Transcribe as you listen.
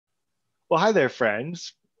Well, hi there,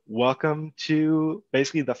 friends. Welcome to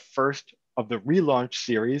basically the first of the relaunch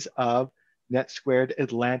series of NetSquared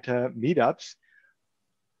Atlanta meetups.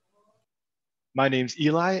 My name's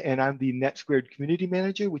Eli, and I'm the NetSquared Community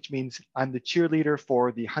Manager, which means I'm the cheerleader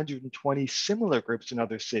for the 120 similar groups in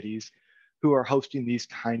other cities who are hosting these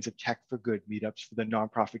kinds of tech for good meetups for the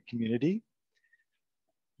nonprofit community.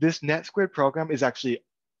 This NetSquared program is actually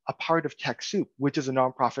a part of TechSoup, which is a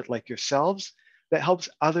nonprofit like yourselves that helps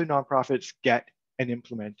other nonprofits get and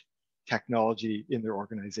implement technology in their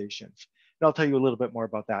organizations. And I'll tell you a little bit more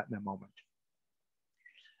about that in a moment.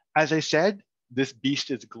 As I said, this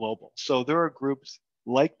beast is global. So there are groups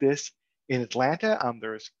like this in Atlanta.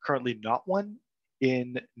 There's currently not one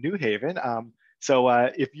in New Haven.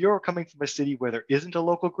 If you're coming from a city where there isn't a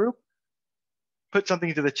local group, put something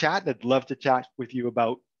into the chat, and I'd love to chat with you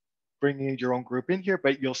about bringing your own group in here.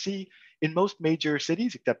 But you'll see in most major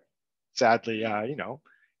cities, except sadly,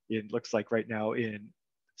 it looks like right now in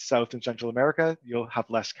South and Central America, you'll have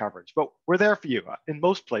less coverage. But we're there for you in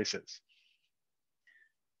most places.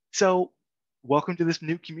 So welcome to this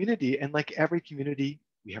new community. And like every community,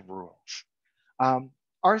 we have rules.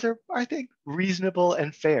 Ours are, I think, reasonable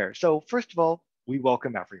and fair. So first of all, we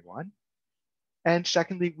welcome everyone. And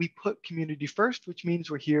secondly, we put community first, which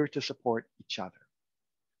means we're here to support each other.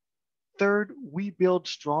 Third, we build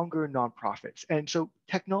stronger nonprofits. And so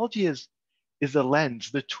technology is the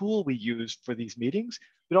lens, the tool we use for these meetings,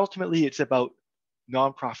 but ultimately it's about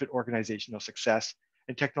nonprofit organizational success,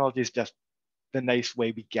 and technology is just the nice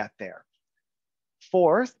way we get there.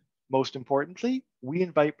 Fourth, most importantly, we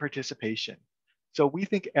invite participation. So we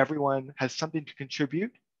think everyone has something to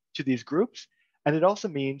contribute to these groups, and it also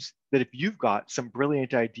means that if you've got some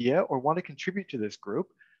brilliant idea or want to contribute to this group,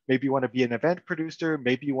 maybe you want to be an event producer,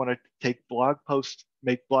 maybe you want to take blog posts,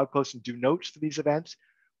 make blog posts and do notes for these events,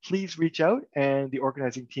 please reach out and the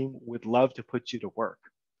organizing team would love to put you to work.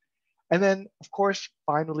 And then, of course,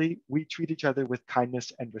 finally, we treat each other with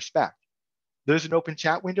kindness and respect. There's an open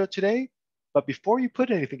chat window today, but before you put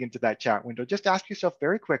anything into that chat window, just ask yourself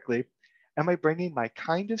very quickly, am I bringing my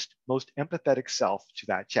kindest, most empathetic self to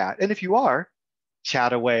that chat? And if you are,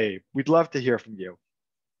 chat away. We'd love to hear from you.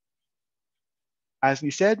 As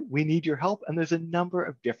we said, we need your help, and there's a number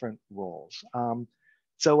of different roles.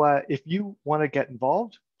 If you want to get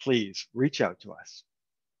involved, please reach out to us.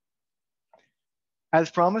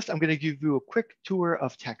 As promised, I'm going to give you a quick tour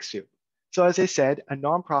of TechSoup. So as I said, a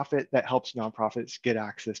nonprofit that helps nonprofits get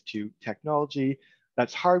access to technology.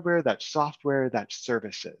 That's hardware, that's software, that's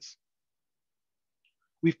services.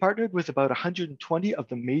 We've partnered with about 120 of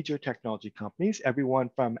the major technology companies,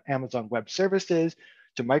 everyone from Amazon Web Services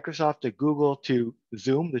to Microsoft, to Google, to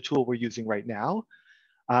Zoom, the tool we're using right now.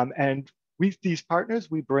 And with these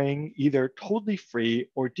partners, we bring either totally free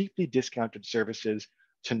or deeply discounted services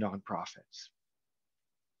to nonprofits.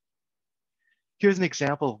 Here's an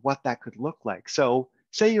example of what that could look like. So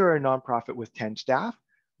say you're a nonprofit with 10 staff.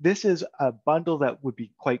 This is a bundle that would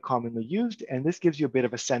be quite commonly used, and this gives you a bit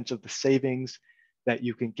of a sense of the savings that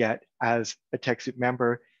you can get as a TechSoup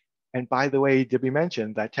member. And by the way, did we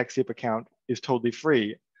mention that TechSoup account is totally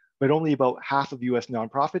free, but only about half of US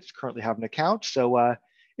nonprofits currently have an account. So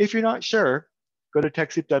if you're not sure, go to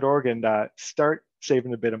TechSoup.org and start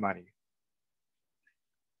saving a bit of money.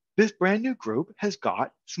 This brand new group has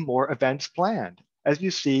got some more events planned. As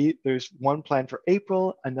you see, there's one planned for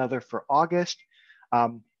April, another for August.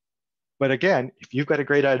 But again, if you've got a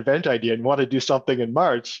great event idea and want to do something in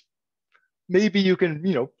March, maybe you can,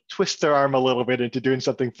 twist their arm a little bit into doing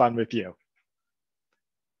something fun with you.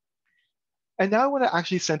 And now I want to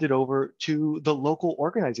actually send it over to the local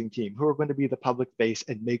organizing team who are going to be the public face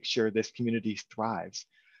and make sure this community thrives.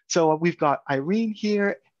 So we've got Irene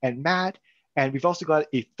here and Matt, and we've also got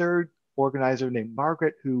a third organizer named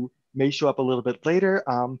Margaret who may show up a little bit later.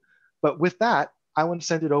 But with that, I want to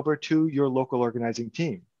send it over to your local organizing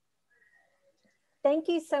team. Thank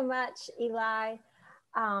you so much, Eli.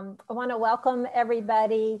 I want to welcome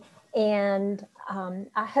everybody, and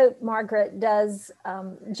I hope Margaret does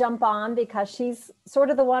jump on because she's sort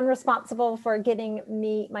of the one responsible for getting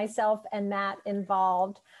myself and Matt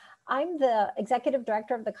involved. I'm the executive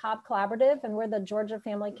director of the Cobb Collaborative, and we're the Georgia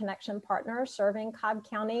Family Connection partner serving Cobb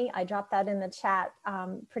County. I dropped that in the chat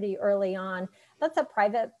pretty early on. That's a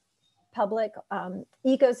private public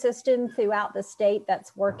ecosystem throughout the state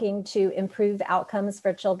that's working to improve outcomes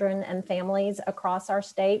for children and families across our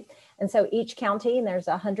state. And so each county, and there's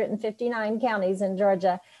 159 counties in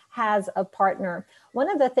Georgia, has a partner.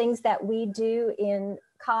 One of the things that we do in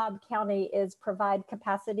Cobb County is provide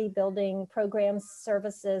capacity building programs,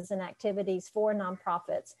 services, and activities for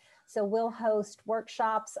nonprofits. So we'll host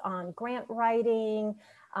workshops on grant writing,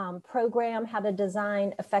 program, how to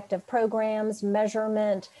design effective programs,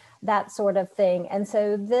 measurement, that sort of thing. And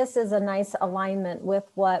so this is a nice alignment with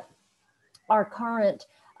what our current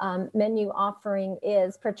menu offering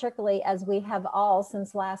is, particularly as we have all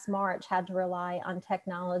since last March had to rely on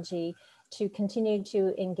technology to continue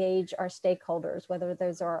to engage our stakeholders, whether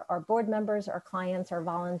those are our board members, our clients, our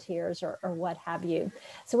volunteers, or what have you.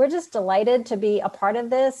 So we're just delighted to be a part of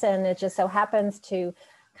this, and it just so happens to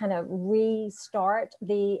kind of restart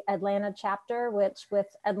the Atlanta chapter, which with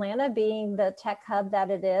Atlanta being the tech hub that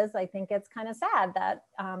it is, I think it's kind of sad that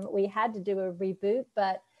we had to do a reboot,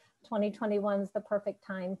 but 2021 is the perfect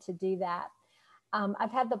time to do that.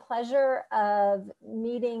 I've had the pleasure of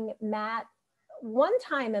meeting Matt one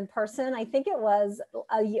time in person. I think it was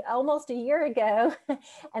almost a year ago.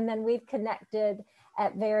 And then we've connected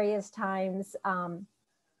at various times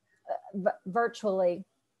virtually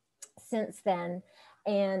since then.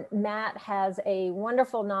 And Matt has a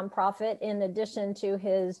wonderful nonprofit in addition to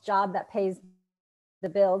his job that pays the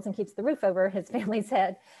bills and keeps the roof over his family's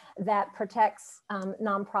head, that protects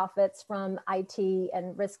nonprofits from IT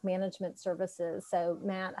and risk management services. So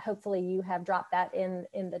Matt, hopefully you have dropped that in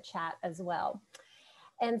the chat as well.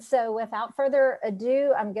 And so without further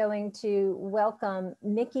ado, I'm going to welcome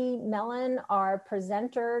Mickey Mellon, our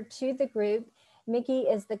presenter, to the group. Mickey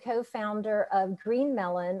is the co-founder of Green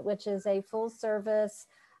Mellon, which is a full service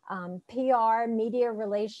PR, media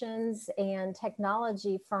relations, and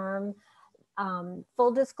technology firm.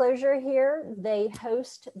 Full disclosure here, they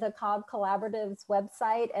host the Cobb Collaborative's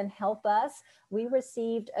website and help us. We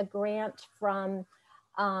received a grant from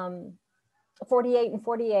 48 and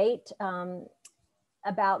 48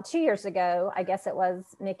 about 2 years ago, I guess it was,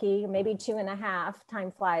 Nikki, maybe 2.5.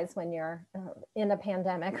 Time flies when you're in a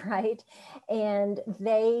pandemic, right? And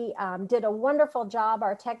they did a wonderful job.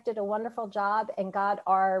 Our tech did a wonderful job and got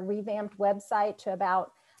our revamped website to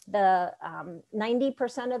about the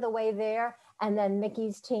 90% of the way there. And then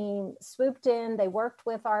Mickey's team swooped in, they worked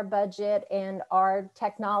with our budget and our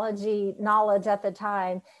technology knowledge at the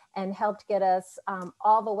time and helped get us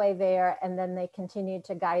all the way there. And then they continued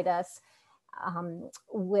to guide us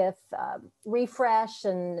with refresh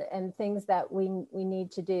and things that we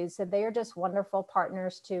need to do. So they are just wonderful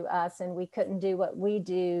partners to us, and we couldn't do what we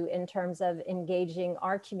do in terms of engaging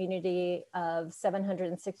our community of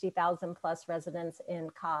 760,000 plus residents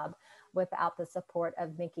in Cobb without the support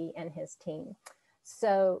of Mickey and his team.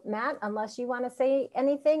 So Matt, unless you want to say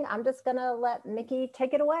anything, I'm just going to let Mickey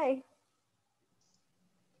take it away.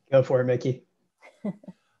 Go for it, Mickey. All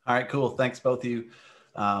right, cool. Thanks, both of you.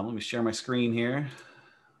 Let me share my screen here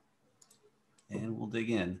and we'll dig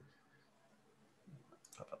in.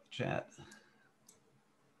 Pop up the chat.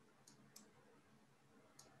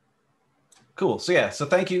 Cool. So yeah, so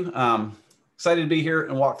thank you. Excited to be here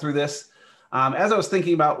and walk through this. As I was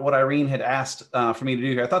thinking about what Irene had asked for me to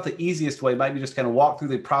do here, I thought the easiest way might be just kind of walk through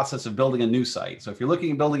the process of building a new site. So if you're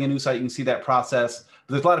looking at building a new site, you can see that process.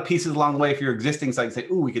 But there's a lot of pieces along the way for your existing site. You say,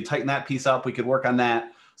 ooh, we could tighten that piece up. We could work on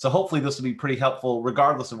that. So hopefully this will be pretty helpful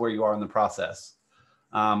regardless of where you are in the process.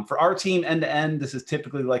 For our team, end to end, this is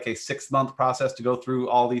typically like a 6-month process to go through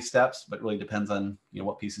all these steps, but really depends on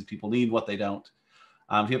what pieces people need, what they don't.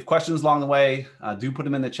 If you have questions along the way, do put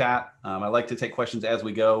them in the chat. I like to take questions as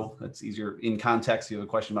we go. It's easier in context. If you have a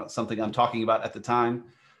question about something I'm talking about at the time,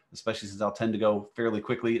 especially since I'll tend to go fairly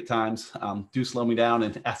quickly at times. Do slow me down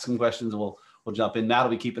and ask some questions. We'll jump in. Matt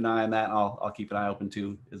will be keeping an eye on that, and I'll keep an eye open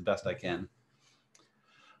too as best I can.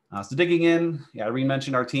 So digging in, yeah, Irene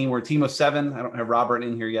mentioned our team. We're a team of 7. I don't have Robert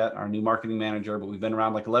in here yet, our new marketing manager, but we've been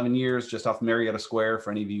around like 11 years, just off Marietta Square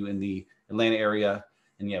for any of you in the Atlanta area.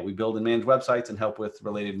 And yeah, we build and manage websites and help with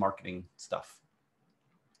related marketing stuff.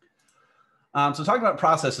 So talking about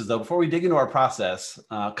processes though, before we dig into our process,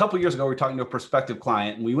 a couple of years ago, we were talking to a prospective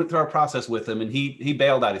client and we went through our process with him and he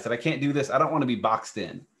bailed out. He said, I can't do this. I don't want to be boxed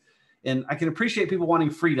in. And I can appreciate people wanting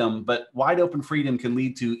freedom, but wide open freedom can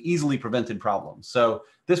lead to easily prevented problems. So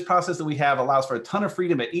this process that we have allows for a ton of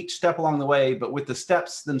freedom at each step along the way, but with the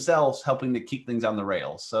steps themselves helping to keep things on the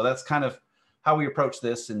rails. So that's kind of how we approach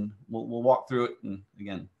this, and we'll walk through it. And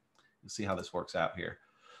again, you'll see how this works out here.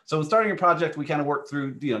 So in starting a project, we kind of work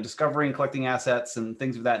through, discovering, collecting assets and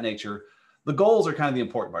things of that nature. The goals are kind of the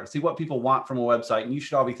important part, to see what people want from a website. And you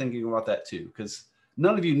should all be thinking about that too, because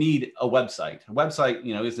none of you need a website. A website,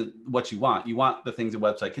 isn't what you want. You want the things a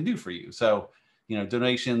website can do for you. So,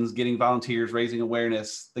 donations, getting volunteers, raising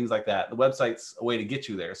awareness, things like that. The website's a way to get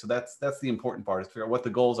you there. So that's the important part, is to figure out what the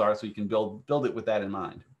goals are so you can build it with that in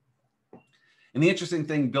mind. And the interesting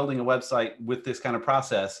thing building a website with this kind of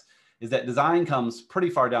process is that design comes pretty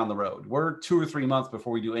far down the road. We're 2 or 3 months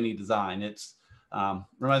before we do any design. It's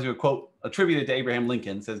Reminds me of a quote attributed to Abraham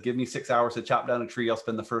Lincoln. It says, "Give me 6 hours to chop down a tree, I'll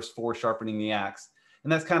spend the first 4 sharpening the axe."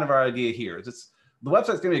 And that's kind of our idea here. The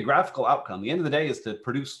website's going to be a graphical outcome. The end of the day is to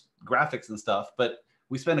produce graphics and stuff, but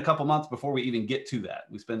we spend a couple months before we even get to that.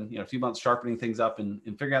 We spend a few months sharpening things up and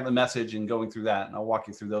figuring out the message and going through that. And I'll walk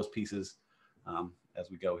you through those pieces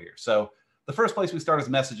as we go here. So the first place we start is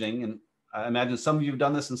messaging. And I imagine some of you have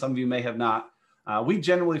done this and some of you may have not. We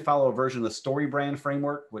generally follow a version of the story brand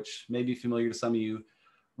framework, which may be familiar to some of you,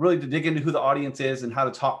 really to dig into who the audience is and how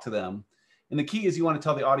to talk to them. And the key is you want to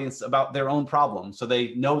tell the audience about their own problem so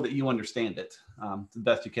they know that you understand it the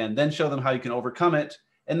best you can. Then show them how you can overcome it,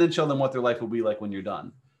 and then show them what their life will be like when you're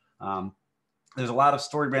done. There's a lot of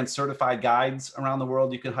StoryBrand certified guides around the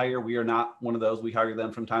world you can hire. We are not one of those. We hire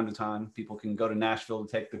them from time to time. People can go to Nashville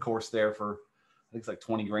to take the course there for, I think it's like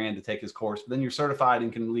 20 grand to take his course, but then you're certified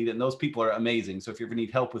and can lead it. And those people are amazing. So if you ever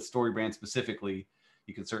need help with StoryBrand specifically,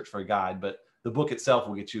 you can search for a guide, but the book itself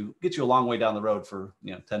will get you a long way down the road for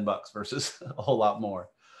 $10 versus a whole lot more.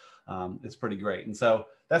 It's pretty great. And so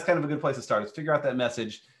that's kind of a good place to start, is figure out that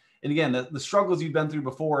message. And again, the struggles you've been through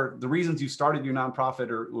before, the reasons you started your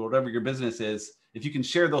nonprofit or whatever your business is, if you can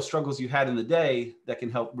share those struggles you had in the day, that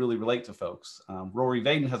can help really relate to folks. Rory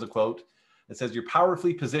Vaden has a quote that says, "You're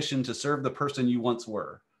powerfully positioned to serve the person you once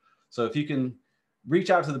were." So if you can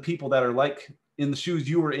reach out to the people that are like in the shoes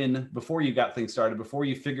you were in before you got things started, before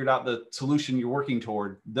you figured out the solution you're working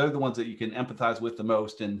toward, they're the ones that you can empathize with the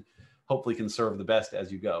most and hopefully can serve the best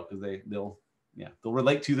as you go, because they'll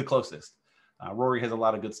relate to you the closest. Rory has a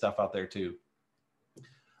lot of good stuff out there too.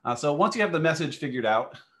 So once you have the message figured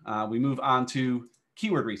out, we move on to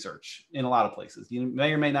keyword research in a lot of places. You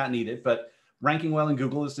may or may not need it, but ranking well in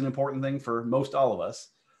Google is an important thing for most all of us.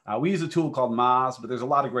 We use a tool called Moz, but there's a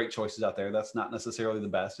lot of great choices out there. That's not necessarily the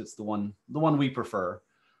best. It's the one we prefer.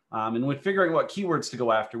 And when figuring what keywords to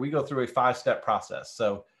go after, we go through a 5-step process.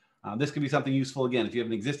 So this could be something useful. Again, if you have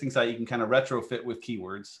an existing site, you can kind of retrofit with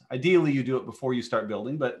keywords. Ideally, you do it before you start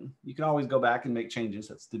building, but you can always go back and make changes.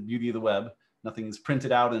 That's the beauty of the web. Nothing is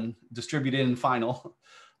printed out and distributed in final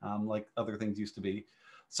like other things used to be.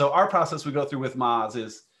 So our process we go through with Moz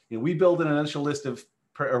is, we build an initial list of,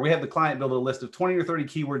 or we have the client build a list of 20 or 30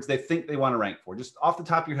 keywords they think they want to rank for. Just off the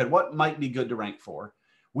top of your head, what might be good to rank for?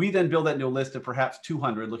 We then build that into a list of perhaps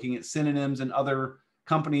 200, looking at synonyms and other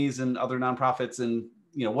companies and other nonprofits and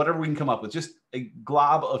whatever we can come up with, just a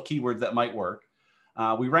glob of keywords that might work.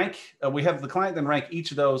 We have the client then rank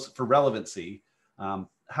each of those for relevancy,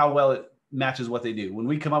 how well it matches what they do. When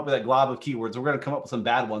we come up with that glob of keywords, we're going to come up with some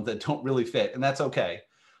bad ones that don't really fit, and that's okay.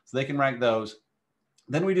 So they can rank those.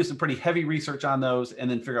 Then we do some pretty heavy research on those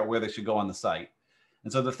and then figure out where they should go on the site.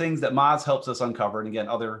 And so the things that Moz helps us uncover, and again,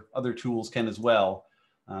 other tools can as well.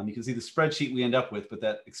 You can see the spreadsheet we end up with, but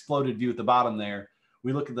that exploded view at the bottom there.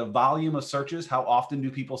 We look at the volume of searches. How often do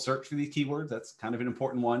people search for these keywords? That's kind of an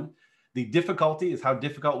important one. The difficulty is how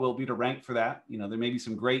difficult will it be to rank for that. There may be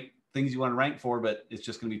some great things you want to rank for, but it's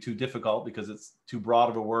just going to be too difficult because it's too broad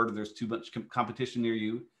of a word, or there's too much competition near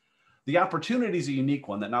you. The opportunity is a unique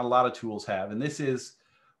one that not a lot of tools have. And this is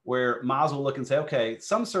where Moz will look and say, okay,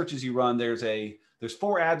 some searches you run, there's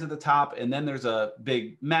 4 ads at the top, and then there's a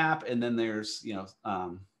big map, and then there's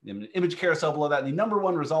an image carousel below that. And the number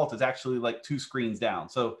one result is actually like 2 screens down.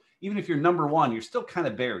 So even if you're number 1, you're still kind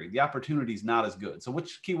of buried. The opportunity is not as good. So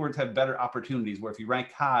which keywords have better opportunities where if you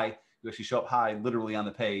rank high, you actually show up high literally on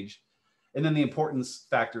the page? And then the importance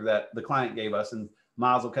factor that the client gave us, and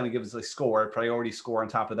Moz will kind of give us a score, a priority score on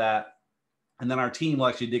top of that. And then our team will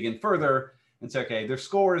actually dig in further and say, okay, their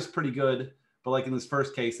score is pretty good, but like in this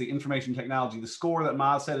first case, the information technology, the score that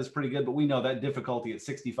Moz said is pretty good, but we know that difficulty at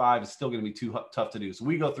 65 is still going to be too tough to do. So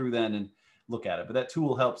we go through then and look at it, but that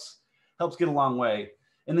tool helps get a long way.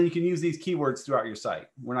 And then you can use these keywords throughout your site.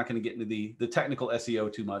 We're not going to get into the technical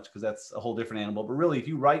SEO too much because that's a whole different animal, but really if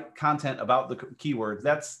you write content about the keywords,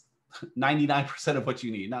 that's 99% of what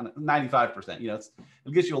you need, not 95%.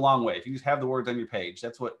 It gets you a long way. If you just have the words on your page,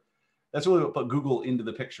 that's really what put Google into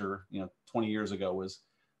the picture, 20 years ago. Was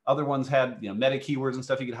other ones had, meta keywords and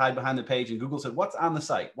stuff you could hide behind the page, and Google said, what's on the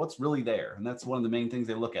site? What's really there? And that's one of the main things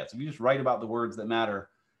they look at. So if you just write about the words that matter,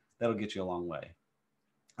 that'll get you a long way.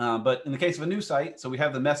 But in the case of a new site, so we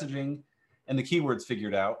have the messaging and the keywords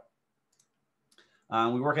figured out.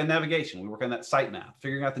 We work on navigation. We work on that sitemap,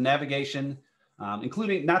 figuring out the navigation,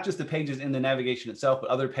 including not just the pages in the navigation itself, but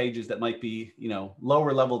other pages that might be,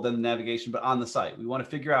 lower level than the navigation, but on the site. We want to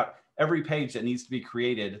figure out every page that needs to be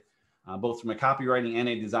created, both from a copywriting and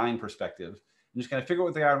a design perspective, and just kind of figure out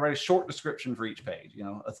what they are and write a short description for each page,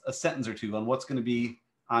 a sentence or two on what's going to be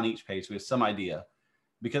on each page. So we have some idea.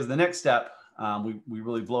 Because the next step, we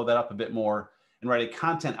really blow that up a bit more, and write a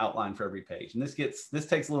content outline for every page. And this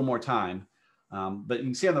takes a little more time. But you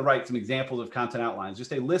can see on the right some examples of content outlines,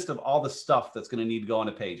 just a list of all the stuff that's going to need to go on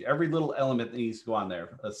a page. Every little element that needs to go on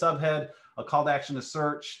there, a subhead, a call to action to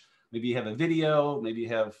search, maybe you have a video, maybe you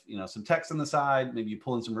have some text on the side, maybe you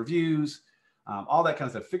pull in some reviews, all that kind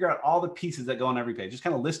of stuff. Figure out all the pieces that go on every page. Just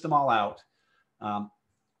kind of list them all out,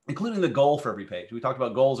 including the goal for every page. We talked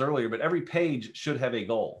about goals earlier, but every page should have a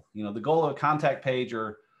goal. The goal of a contact page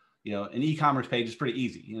or an e-commerce page is pretty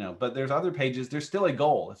easy, but there's other pages, there's still a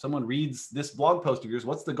goal. If someone reads this blog post of yours,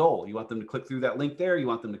 what's the goal? You want them to click through that link there? You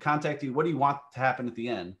want them to contact you? What do you want to happen at the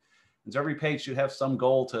end? And so every page should have some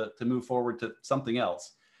goal to move forward to something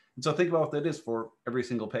else. And so think about what that is for every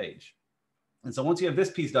single page. And so once you have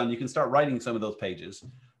this piece done, you can start writing some of those pages.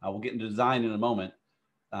 We'll get into design in a moment.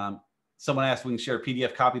 Someone asked if we can share a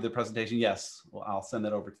PDF copy of the presentation. Yes, well, I'll send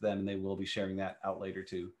that over to them and they will be sharing that out later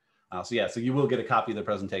too. So you will get a copy of the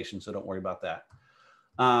presentation, so don't worry about that.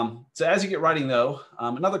 So as you get writing though,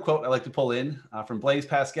 another quote I like to pull in from Blaise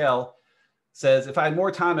Pascal says, if I had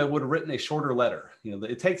more time, I would have written a shorter letter.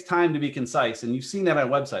 It takes time to be concise. And you've seen that on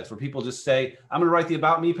websites where people just say, I'm going to write the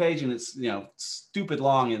About Me page and it's, stupid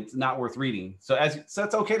long and it's not worth reading. So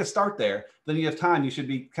that's okay to start there. Then you have time, you should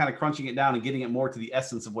be kind of crunching it down and getting it more to the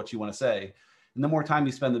essence of what you want to say. And the more time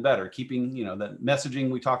you spend, the better. Keeping, the messaging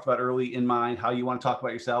we talked about early in mind, how you want to talk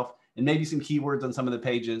about yourself, and maybe some keywords on some of the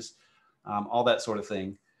pages, all that sort of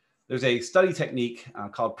thing. There's a study technique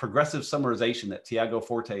called progressive summarization that Tiago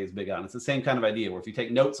Forte is big on. It's the same kind of idea where if you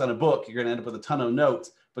take notes on a book, you're going to end up with a ton of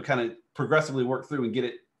notes, but kind of progressively work through and get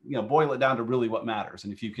it, boil it down to really what matters.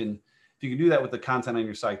 And if you can do that with the content on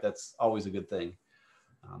your site, that's always a good thing.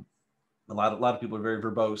 A lot of people are very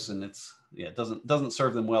verbose, and it doesn't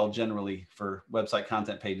serve them well generally for website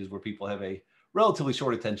content pages where people have a relatively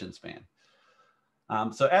short attention span.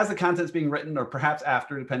 So as the content's being written, or perhaps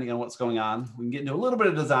after, depending on what's going on, we can get into a little bit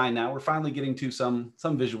of design now. We're finally getting to some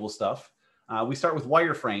visual stuff. We start with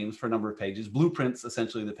wireframes for a number of pages, blueprints,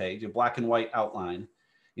 essentially the page, a black and white outline.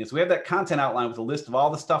 So we have that content outline with a list of all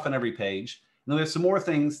the stuff on every page. And then there's some more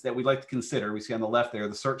things that we'd like to consider. We see on the left there,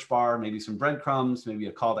 the search bar, maybe some breadcrumbs, maybe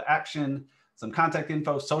a call to action, some contact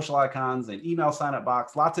info, social icons, an email sign-up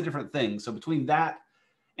box, lots of different things. So between that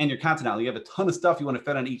and your content outline, you have a ton of stuff you want to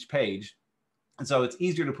fit on each page. And so it's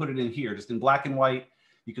easier to put it in here, just in black and white.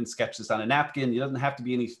 You can sketch this on a napkin. It doesn't have to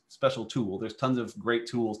be any special tool. There's tons of great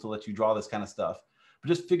tools to let you draw this kind of stuff. But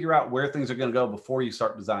just figure out where things are going to go before you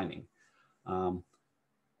start designing.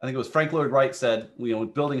 I think it was Frank Lloyd Wright said,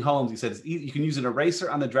 with building homes, he said, you can use an eraser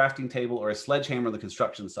on the drafting table or a sledgehammer on the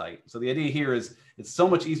construction site. So the idea here is it's so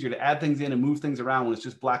much easier to add things in and move things around when it's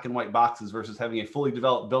just black and white boxes versus having a fully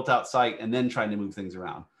developed, built out site and then trying to move things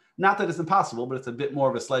around. Not that it's impossible, but it's a bit more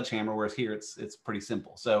of a sledgehammer, whereas here it's pretty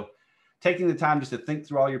simple. So taking the time just to think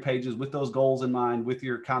through all your pages with those goals in mind, with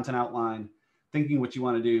your content outline, thinking what you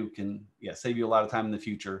want to do can save you a lot of time in the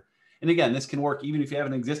future. And again, this can work even if you have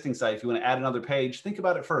an existing site. If you want to add another page, think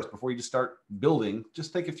about it first before you just start building.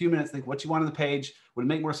 Just take a few minutes, think what you want on the page. Would it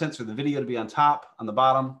make more sense for the video to be on top, on the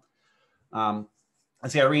bottom? I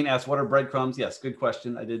see Irene asked, what are breadcrumbs? Yes, good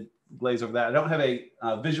question. I did glaze over that. I don't have a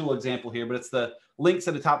visual example here, but it's the links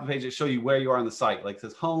at the top of the page that show you where you are on the site. Like it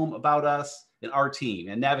says home, about us, and our team,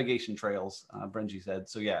 and navigation trails, Brenji said.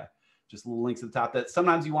 So yeah, just little links at the top that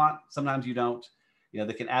sometimes you want, sometimes you don't.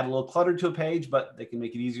 They can add a little clutter to a page, but they can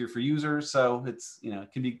make it easier for users. So it's,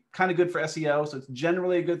 it can be kind of good for SEO. So it's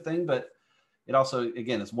generally a good thing, but it also,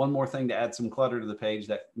 again, it's one more thing to add some clutter to the page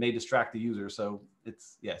that may distract the user. So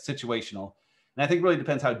it's, situational. And I think it really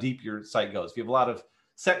depends how deep your site goes. If you have a lot of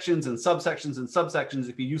sections and subsections,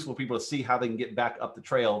 it'd be useful for people to see how they can get back up the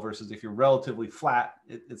trail versus if you're relatively flat,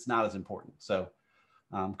 it's not as important. So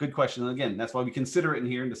good question. And again, that's why we consider it in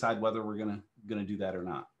here and decide whether we're gonna do that or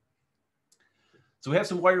not. So we have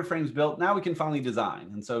some wireframes built. Now we can finally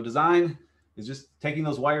design. And so design is just taking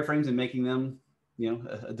those wireframes and making them,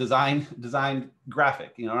 a design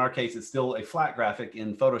graphic. In our case, it's still a flat graphic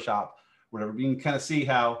in Photoshop, whatever. You can kind of see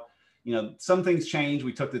how, some things change.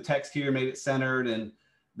 We took the text here, made it centered, and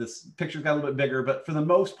this picture got a little bit bigger, but for the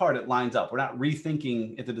most part, it lines up. We're not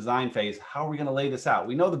rethinking at the design phase, how are we going to lay this out?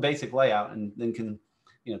 We know the basic layout and then can,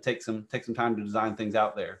 take some time to design things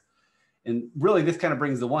out there. And really, this kind of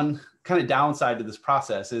brings the one kind of downside to this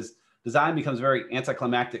process is design becomes a very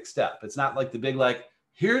anticlimactic step. It's not like the big,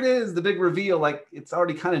 here it is, the big reveal, like it's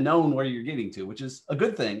already kind of known where you're getting to, which is a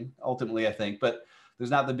good thing, ultimately, I think. But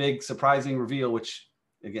there's not the big surprising reveal, which,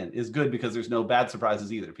 again, is good because there's no bad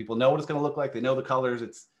surprises either. People know what it's going to look like. They know the colors.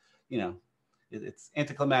 It's, it's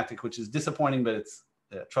anticlimactic, which is disappointing, but it's,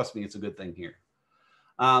 trust me, it's a good thing here.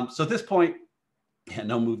 So at this point,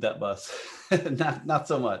 no, move that bus, not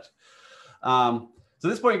so much. So at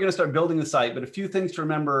this point, you're going to start building the site, but a few things to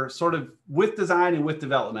remember sort of with design and with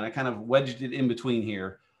development, I kind of wedged it in between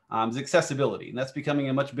here, is accessibility. And that's becoming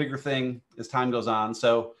a much bigger thing as time goes on.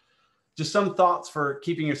 So just some thoughts for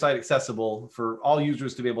keeping your site accessible for all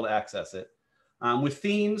users to be able to access it. With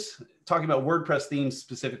themes, talking about WordPress themes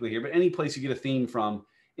specifically here, but any place you get a theme from,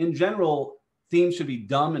 in general, themes should be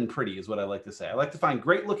dumb and pretty is what I like to say. I like to find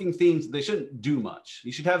great looking themes. They shouldn't do much.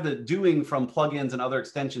 You should have the doing from plugins and other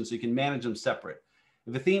extensions so you can manage them separate.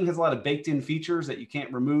 If a theme has a lot of baked in features that you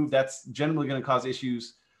can't remove, that's generally going to cause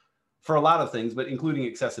issues for a lot of things, but including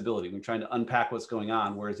accessibility. We're trying to unpack what's going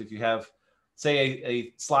on. Whereas if you have, say,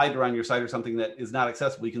 a slider on your site or something that is not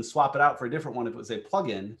accessible, you can swap it out for a different one if it was a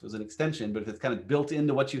plugin, if it was an extension, but if it's kind of built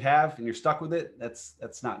into what you have and you're stuck with it,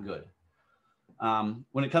 that's not good.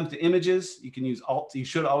 When it comes to images, you can use alt. You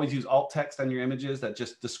should always use alt text on your images that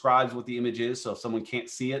just describes what the image is. So if someone can't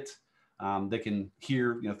see it, they can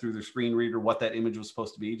hear, through their screen reader what that image was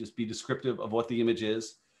supposed to be. Just be descriptive of what the image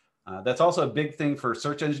is. That's also a big thing for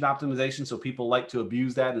search engine optimization. So people like to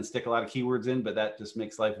abuse that and stick a lot of keywords in, but that just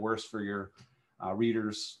makes life worse for your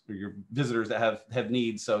readers or your visitors that have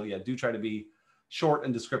needs. So yeah, do try to be short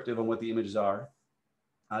and descriptive on what the images are.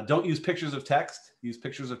 Don't use pictures of text. Use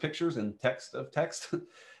pictures of pictures and text of text.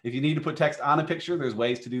 If you need to put text on a picture, there's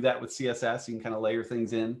ways to do that with CSS. You can kind of layer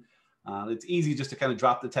things in. It's easy just to kind of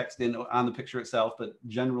drop the text in on the picture itself, but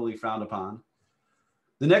generally frowned upon.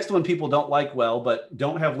 The next one people don't like but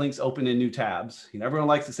don't have links open in new tabs. Everyone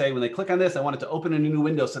likes to say when they click on this, I want it to open a new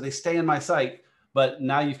window so they stay in my site. But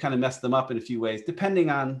now you've kind of messed them up in a few ways, depending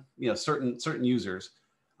on certain users.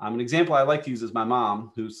 An example I like to use is my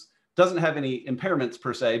mom, who doesn't have any impairments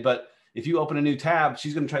per se, but if you open a new tab,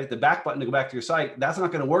 she's going to try to hit the back button to go back to your site. That's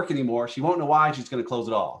not going to work anymore. She won't know why. She's going to close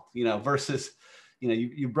it all. Versus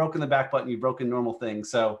you've broken the back button, you've broken normal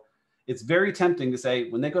things. So it's very tempting to say,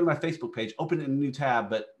 when they go to my Facebook page, open it in a new tab,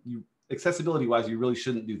 but accessibility wise, you really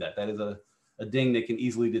shouldn't do that. That is a ding they can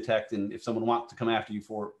easily detect. And if someone wants to come after you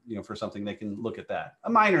for something, they can look at that. A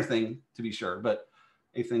minor thing to be sure, but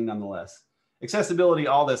a thing nonetheless. Accessibility,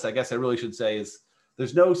 all this, I guess I really should say, is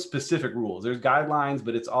there's no specific rules. There's guidelines,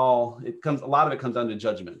 but a lot of it comes down to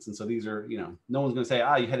judgments. And so these are, no one's going to say,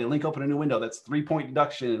 you had a link open a new window, that's 3-point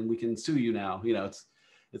deduction and we can sue you now.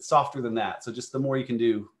 It's softer than that. So just the more you can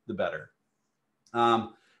do, the better.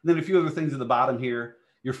 Then a few other things at the bottom here.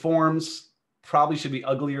 Your forms probably should be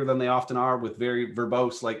uglier than they often are, with very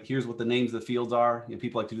verbose, like here's what the names of the fields are.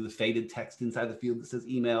 People like to do the faded text inside the field that says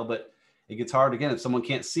email, but it gets hard again if someone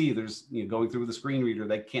can't see. There's going through with the screen reader,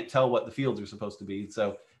 they can't tell what the fields are supposed to be.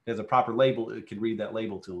 So if there's a proper label, it can read that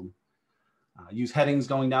label to them. Use headings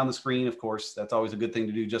going down the screen. Of course, that's always a good thing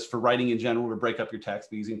to do just for writing in general, to break up your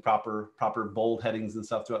text. But using proper bold headings and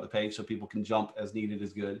stuff throughout the page so people can jump as needed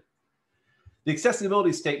is good. The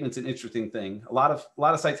accessibility statement's an interesting thing. A lot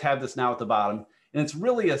of sites have this now at the bottom, and it's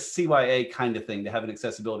really a CYA kind of thing to have an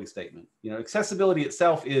accessibility statement. Accessibility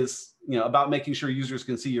itself is about making sure users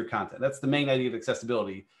can see your content. That's the main idea of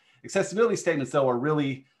accessibility. Accessibility statements, though, are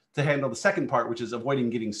really to handle the second part, which is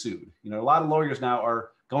avoiding getting sued. A lot of lawyers now are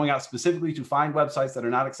going out specifically to find websites that are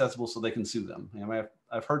not accessible so they can sue them.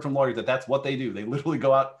 I've heard from lawyers that that's what they do. They literally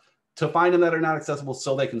go out to find them that are not accessible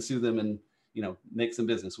so they can sue them and make some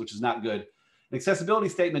business, which is not good. An accessibility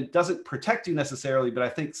statement doesn't protect you necessarily, but I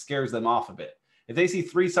think scares them off a bit. If they see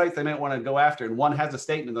 3 sites they might want to go after and one has a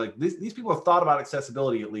statement, like these people have thought about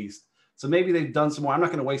accessibility at least. So maybe they've done some more. I'm not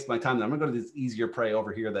going to waste my time there. I'm going to go to this easier prey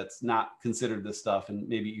over here that's not considered this stuff and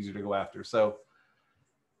maybe easier to go after. So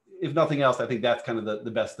if nothing else, I think that's kind of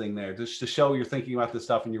the best thing there, just to show you're thinking about this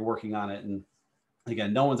stuff and you're working on it. And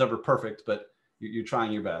again, no one's ever perfect, but you're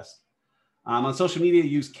trying your best. On social media,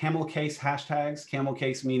 use camel case hashtags. Camel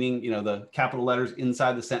case meaning, the capital letters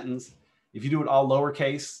inside the sentence. If you do it all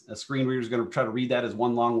lowercase, a screen reader is going to try to read that as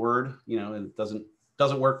one long word, and it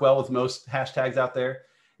doesn't work well with most hashtags out there.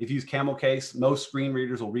 If you use camel case, most screen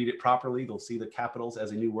readers will read it properly. They'll see the capitals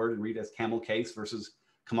as a new word and read it as camel case versus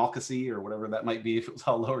camalcacy or whatever that might be if it was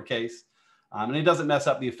all lowercase. And it doesn't mess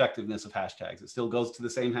up the effectiveness of hashtags. It still goes to the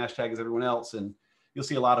same hashtag as everyone else. And you'll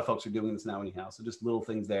see a lot of folks are doing this now anyhow. So just little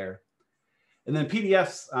things there. And then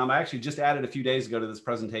PDFs, I actually just added a few days ago to this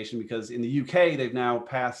presentation because in the UK, they've now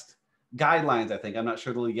passed guidelines, I think, I'm not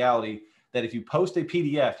sure the legality, that if you post a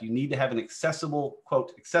PDF, you need to have an accessible,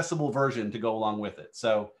 quote, accessible version to go along with it.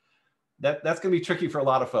 So that's going to be tricky for a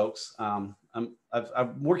lot of folks. I'm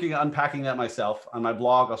working on unpacking that myself on my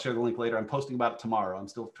blog. I'll share the link later. I'm posting about it tomorrow. I'm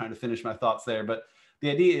still trying to finish my thoughts there. But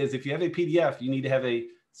the idea is if you have a PDF, you need to have a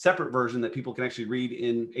separate version that people can actually read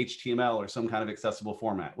in HTML or some kind of accessible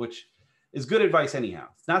format, which is good advice anyhow.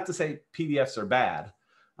 It's not to say PDFs are bad.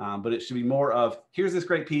 But it should be more of, here's this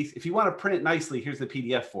great piece. If you want to print it nicely, here's the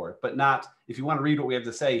PDF for it, but not, if you want to read what we have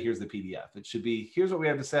to say, here's the PDF. It should be, here's what we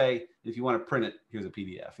have to say. If you want to print it, here's a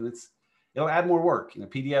PDF. And it'll add more work. You know,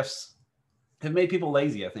 PDFs have made people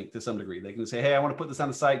lazy, I think, to some degree. They can say, hey, I want to put this on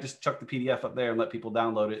the site, just chuck the PDF up there and let people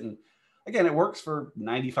download it. And again, it works for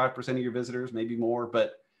 95% of your visitors, maybe more,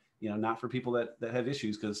 but not for people that have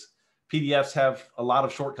issues, because PDFs have a lot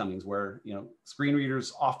of shortcomings where, screen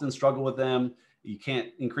readers often struggle with them. You can't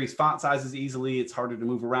increase font sizes easily. It's harder to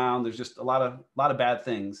move around. There's just a lot of bad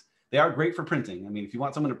things. They are great for printing. I mean, if you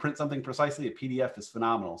want someone to print something precisely, a PDF is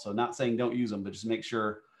phenomenal. So not saying don't use them, but just make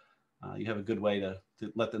sure you have a good way to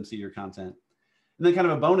let them see your content. And then kind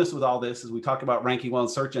of a bonus with all this is we talk about ranking well in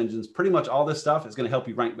search engines. Pretty much all this stuff is going to help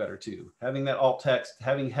you rank better too. Having that alt text,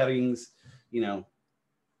 having headings,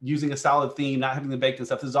 using a solid theme, not having them baked and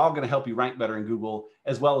stuff, this is all going to help you rank better in Google,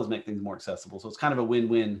 as well as make things more accessible. So it's kind of a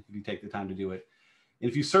win-win if you take the time to do it. And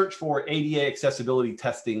if you search for ADA accessibility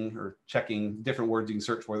testing or checking different words you can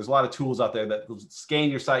search for, there's a lot of tools out there that will scan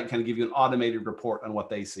your site and kind of give you an automated report on what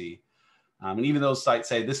they see. And even those sites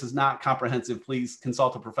say, this is not comprehensive, please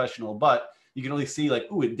consult a professional, but you can at least see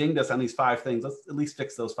like, ooh, it dinged us on these 5 things. Let's at least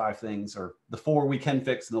fix those 5 things, or the 4 we can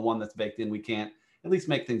fix and the 1 that's baked in we can't. At least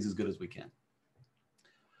make things as good as we can.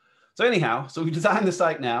 So anyhow, so we designed the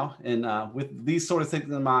site now, and with these sort of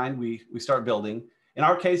things in mind, we start building. In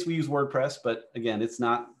our case, we use WordPress, but again, it's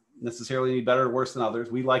not necessarily any better or worse than others.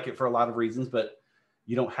 We like it for a lot of reasons, but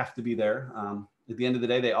you don't have to be there. At the end of the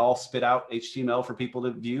day, they all spit out HTML for people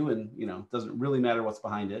to view, and it doesn't really matter what's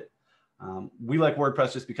behind it. We like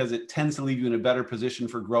WordPress just because it tends to leave you in a better position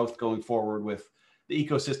for growth going forward with the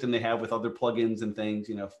ecosystem they have with other plugins and things.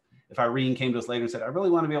 If Irene came to us later and said, I really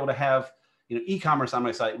want to be able to have e-commerce on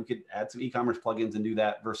my site, we could add some e-commerce plugins and do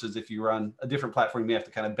that, versus if you run a different platform, you may have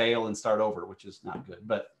to kind of bail and start over, which is not good.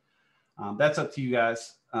 But that's up to you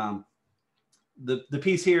guys. The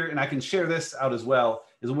piece here, and I can share this out as well,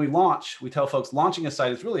 is when we launch, we tell folks launching a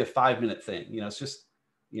site is really a 5-minute thing. It's just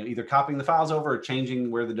either copying the files over or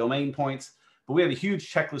changing where the domain points. But we have a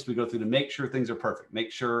huge checklist we go through to make sure things are perfect,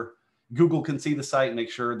 make sure Google can see the site,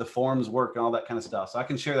 make sure the forms work and all that kind of stuff. So I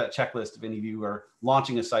can share that checklist if any of you are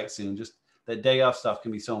launching a site soon. Just that day off stuff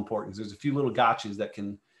can be so important, because there's a few little gotchas that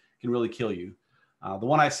can really kill you. The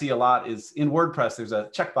one I see a lot is in WordPress, there's a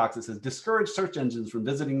checkbox that says discourage search engines from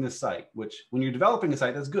visiting this site, which when you're developing a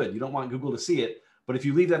site, that's good. You don't want Google to see it. But if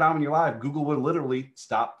you leave that on when you're live, Google will literally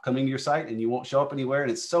stop coming to your site and you won't show up anywhere.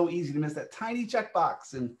 And it's so easy to miss that tiny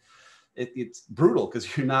checkbox. And it's brutal because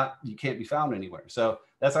you can't be found anywhere. So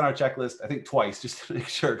that's on our checklist, I think twice, just to make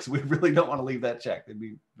sure, because we really don't want to leave that checked. It'd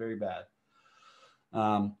be very bad.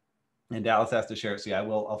 And Dallas has to share it. So yeah,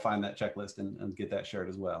 I'll find that checklist and get that shared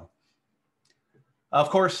as well. Of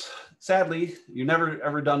course, sadly, you're never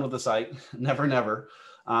ever done with the site. Never, never.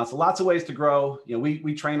 So lots of ways to grow.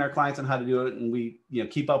 We train our clients on how to do it, and we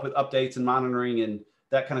keep up with updates and monitoring and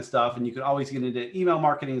that kind of stuff. And you can always get into email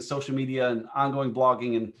marketing and social media and ongoing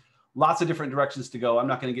blogging and lots of different directions to go. I'm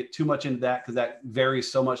not going to get too much into that because that varies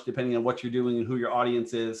so much depending on what you're doing and who your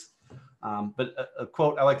audience is. But a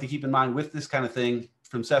quote I like to keep in mind with this kind of thing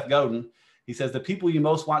from Seth Godin, he says, the people you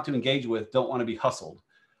most want to engage with don't want to be hustled.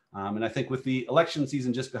 And I think with the election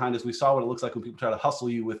season just behind us, we saw what it looks like when people try to hustle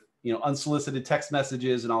you with unsolicited text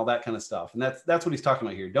messages and all that kind of stuff. And that's what he's talking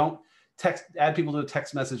about here. Don't add people to a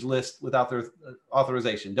text message list without their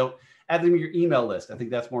authorization. Don't add them to your email list. I think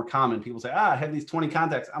that's more common. People say, I have these 20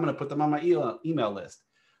 contacts, I'm going to put them on my email list.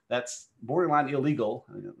 That's borderline illegal,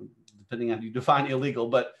 depending on how you define illegal,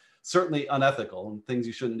 but certainly unethical and things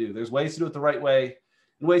you shouldn't do. There's ways to do it the right way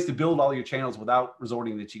and ways to build all your channels without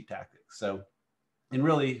resorting to cheap tactics. So, and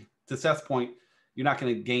really, to Seth's point, you're not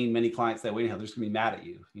going to gain many clients that way anyhow. They're just going to be mad at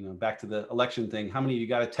you. Back to the election thing. How many of you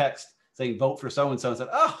got a text saying vote for so-and-so and said,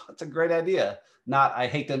 oh, that's a great idea. Not, I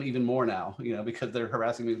hate them even more now, because they're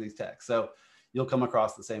harassing me with these texts. So you'll come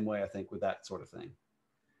across the same way, I think, with that sort of thing.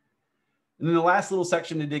 And then the last little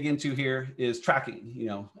section to dig into here is tracking.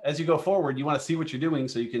 As you go forward, you want to see what you're doing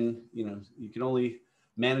so you can, you can only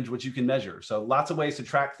manage what you can measure. So lots of ways to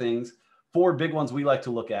track things. 4 big ones we like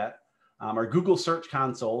to look at. Our Google Search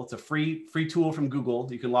Console. It's a free tool from Google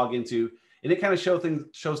you can log into, and it kind of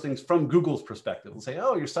shows things from Google's perspective. It'll say,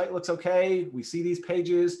 oh, your site looks okay. We see these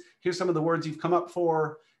pages. Here's some of the words you've come up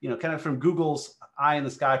for, kind of from Google's eye in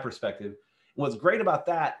the sky perspective. And what's great about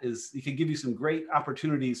that is it can give you some great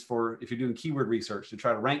opportunities for, if you're doing keyword research, to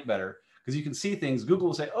try to rank better, because you can see things. Google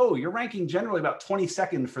will say, oh, you're ranking generally about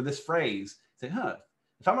 22nd for this phrase. Say,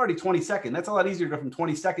 if I'm already 22nd, that's a lot easier to go from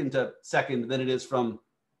 22nd to second than it is from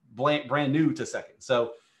brand new to second.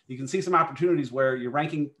 So you can see some opportunities where you're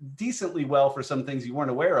ranking decently well for some things you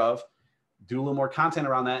weren't aware of, do a little more content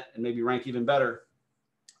around that and maybe rank even better.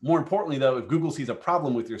 More importantly, though, if Google sees a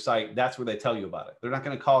problem with your site, that's where they tell you about it. They're not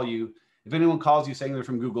going to call you. If anyone calls you saying they're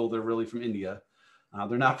from Google, they're really from India.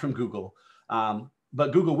 They're not from Google.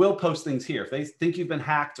 But Google will post things here. If they think you've been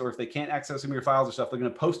hacked or if they can't access some of your files or stuff, they're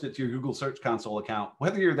going to post it to your Google Search Console account,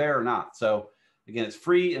 whether you're there or not. So again, it's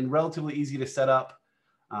free and relatively easy to set up.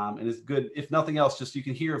 And it's good, if nothing else, just you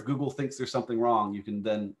can hear if Google thinks there's something wrong, you can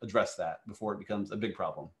then address that before it becomes a big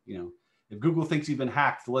problem. You know, if Google thinks you've been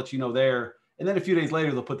hacked, they'll let you know there. And then a few days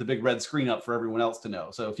later, they'll put the big red screen up for everyone else to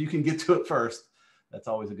know. So if you can get to it first, that's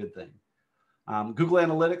always a good thing. Google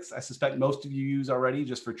Analytics, I suspect most of you use already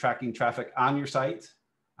just for tracking traffic on your site.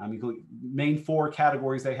 Main 4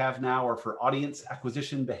 categories they have now are for audience,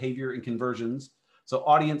 acquisition, behavior, and conversions. So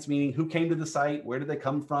audience meaning who came to the site, where did they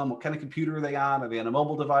come from, what kind of computer are they on a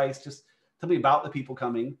mobile device? Just tell me about the people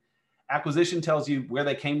coming. Acquisition tells you where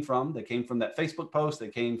they came from. They came from that Facebook post, they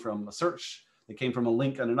came from a search, they came from a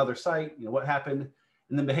link on another site, you know, what happened.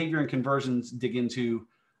 And then behavior and conversions dig into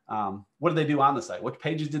what did they do on the site? What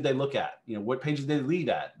pages did they look at? You know, what pages did they leave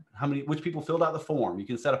at? Which people filled out the form? You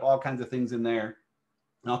can set up all kinds of things in there.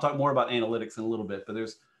 And I'll talk more about analytics in a little bit, but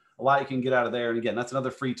there's a lot you can get out of there. And again, that's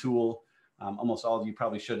another free tool. Almost all of you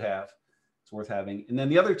probably should have. It's worth having. And then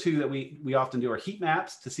the other 2 that we often do are heat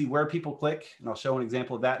maps to see where people click. And I'll show an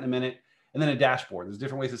example of that in a minute. And then a dashboard. There's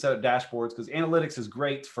different ways to set up dashboards because analytics is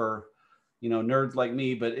great for, you know, nerds like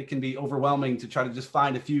me, but it can be overwhelming to try to just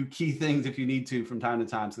find a few key things if you need to from time to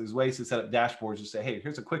time. So there's ways to set up dashboards to say, hey,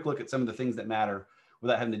 here's a quick look at some of the things that matter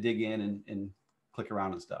without having to dig in and click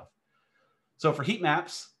around and stuff. So for heat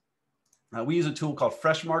maps, we use a tool called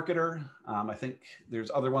Fresh Marketer. I think there's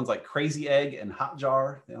other ones like Crazy Egg and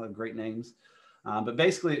Hotjar. They all have great names. But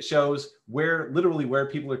basically it shows literally where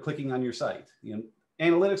people are clicking on your site. You know,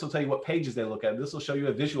 analytics will tell you what pages they look at. This will show you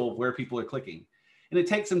a visual of where people are clicking. And it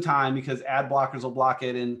takes some time because ad blockers will block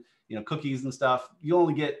it and, you know, cookies and stuff. You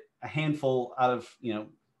only get a handful out of, you know,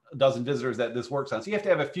 a dozen visitors that this works on. So you have to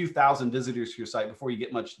have a few thousand visitors to your site before you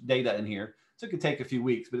get much data in here. So it could take a few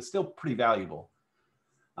weeks, but it's still pretty valuable.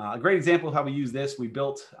 A great example of how we use this, we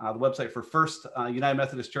built the website for First United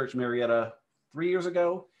Methodist Church Marietta 3 years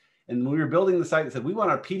ago. And when we were building the site, they said, we want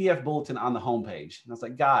our PDF bulletin on the homepage. And I was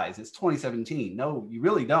like, guys, it's 2017. No, you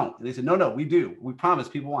really don't. And they said, no, we do. We promise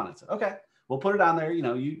people want it. So, okay, we'll put it on there. You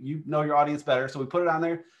know, you know your audience better. So we put it on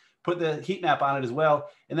there, put the heat map on it as well.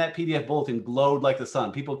 And that PDF bulletin glowed like the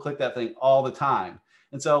sun. People click that thing all the time.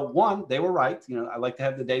 And so one, they were right. You know, I like to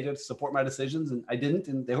have the data to support my decisions, and I didn't,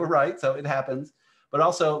 and they were right. So it happens. But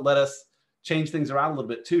also let us change things around a little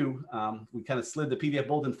bit too. We kind of slid the PDF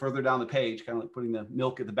bulletin further down the page, kind of like putting the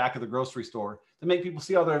milk at the back of the grocery store to make people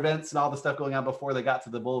see all their events and all the stuff going on before they got to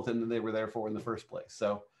the bulletin that they were there for in the first place.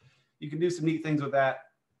 So you can do some neat things with that.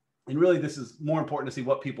 And really, this is more important to see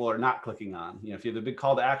what people are not clicking on. You know, if you have a big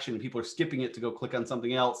call to action and people are skipping it to go click on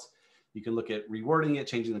something else, you can look at rewording it,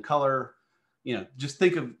 changing the color. You know, just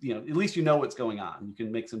think of, you know, at least you know what's going on. You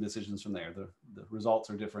can make some decisions from there. The results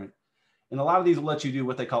are different. And a lot of these will let you do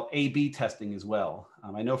what they call A/B testing as well.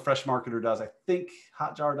 I know Fresh Marketer does. I think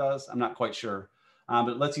Hotjar does. I'm not quite sure. But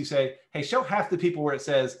it lets you say, hey, show half the people where it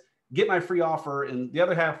says, get my free offer, and the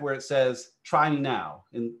other half where it says, try me now.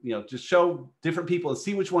 And, you know, just show different people and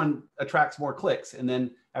see which one attracts more clicks. And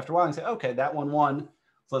then after a while, you say, okay, that one won.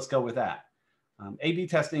 So let's go with that. A/B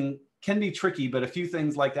testing can be tricky, but a few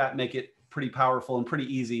things like that make it pretty powerful and pretty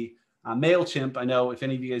easy. MailChimp, I know if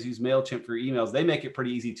any of you guys use MailChimp for your emails, they make it pretty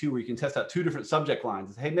easy too, where you can test out 2 different subject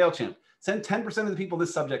lines. Hey, MailChimp, send 10% of the people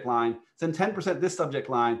this subject line, send 10% this subject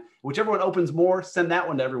line. Whichever one opens more, send that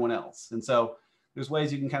one to everyone else. And so there's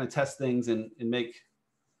ways you can kind of test things and make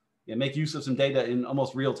use of some data in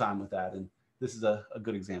almost real time with that. And this is a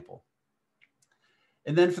good example.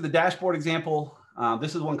 And then for the dashboard example,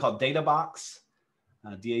 this is one called DataBox,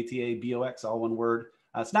 DATABOX, all one word.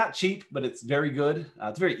 It's not cheap, but it's very good.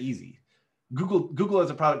 It's very easy. Google has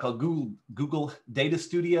a product called Google Data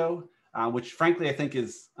Studio, which frankly I think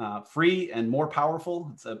is free and more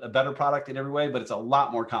powerful. It's a better product in every way, but it's a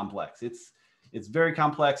lot more complex. It's very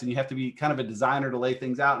complex, and you have to be kind of a designer to lay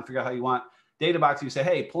things out and figure out how you want. DataBox, you say,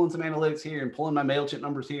 hey, pull in some analytics here and pull in my MailChimp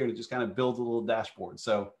numbers here, and it just kind of builds a little dashboard.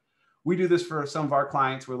 So we do this for some of our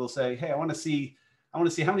clients where they'll say, hey, I want to see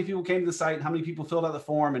how many people came to the site, and how many people filled out the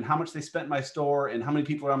form, and how much they spent in my store, and how many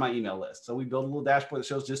people are on my email list. So we build a little dashboard that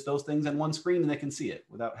shows just those things in one screen, and they can see it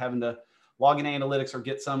without having to log in analytics or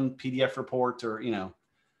get some PDF report or, you know,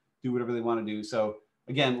 do whatever they want to do. So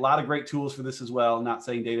again, a lot of great tools for this as well. Not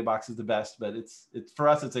saying DataBox is the best, but it's for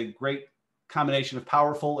us, it's a great combination of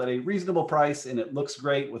powerful at a reasonable price, and it looks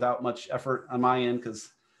great without much effort on my end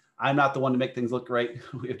because I'm not the one to make things look great.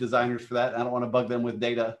 We have designers for that. I don't want to bug them with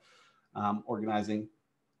data. organizing.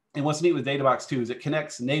 And what's neat with Databox too is it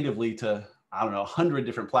connects natively to, I don't know, 100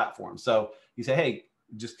 different platforms. So you say, hey,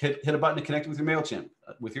 just hit a button to connect with your MailChimp,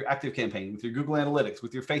 with your ActiveCampaign, with your Google Analytics,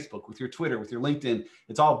 with your Facebook, with your Twitter, with your LinkedIn.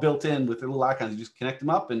 It's all built in with their little icons. You just connect them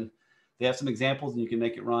up and they have some examples and you can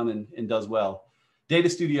make it run and does well. Data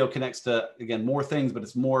Studio connects to, again, more things, but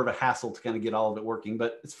it's more of a hassle to kind of get all of it working,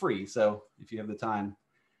 but it's free. So if you have the time,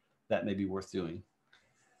 that may be worth doing.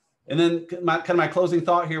 And then my closing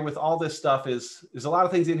thought here with all this stuff is there's a lot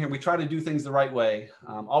of things in here. We try to do things the right way.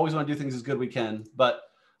 Always want to do things as good we can. But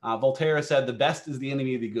Voltaire said, the best is the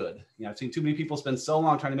enemy of the good. You know, I've seen too many people spend so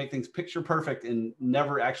long trying to make things picture perfect and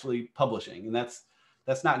never actually publishing. And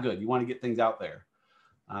that's not good. You want to get things out there.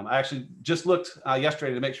 I actually just looked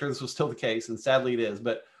yesterday to make sure this was still the case. And sadly it is.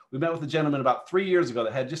 But we met with a gentleman about 3 years ago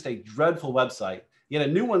that had just a dreadful website. He had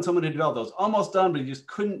a new one someone had developed that was almost done, but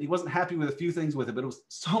he wasn't happy with a few things with it, but it was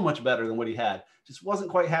so much better than what he had. Just wasn't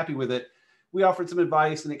quite happy with it. We offered some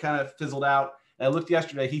advice and it kind of fizzled out. And I looked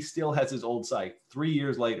yesterday, he still has his old site 3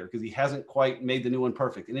 years later because he hasn't quite made the new one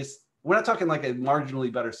perfect. And we're not talking like a marginally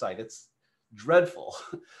better site. It's dreadful.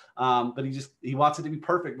 But he wants it to be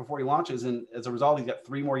perfect before he launches. And as a result, he's got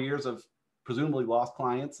 3 more years of presumably lost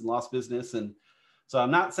clients and lost business. And so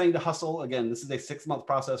I'm not saying to hustle. Again, this is a 6-month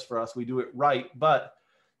process for us. We do it right, but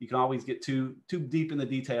you can always get too deep in the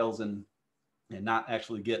details and not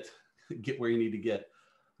actually get where you need to get.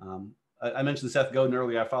 I mentioned Seth Godin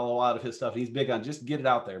earlier. I follow a lot of his stuff. He's big on just get it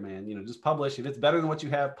out there, man. You know, just publish. If it's better than what you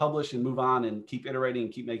have, publish and move on and keep iterating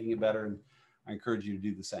and keep making it better. And I encourage you to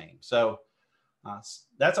do the same. So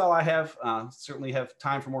that's all I have. Certainly have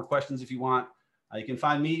time for more questions if you want. You can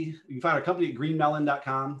find our company at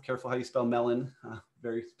greenmelon.com. Careful how you spell melon,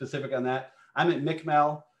 very specific on that. I'm at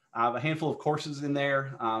McMel. I have a handful of courses in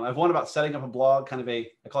there. I have one about setting up a blog, kind of I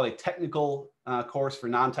call it a technical course for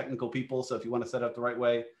non-technical people. So if you want to set up the right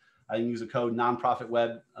way, I can use a code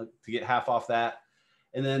nonprofitweb to get half off that.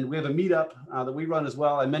 And then we have a meetup that we run as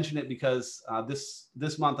well. I mention it because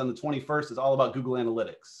this month on the 21st is all about Google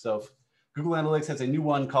Analytics. So Google Analytics has a new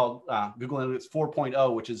one called Google Analytics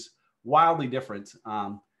 4.0, which is wildly different.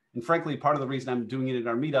 And frankly, part of the reason I'm doing it in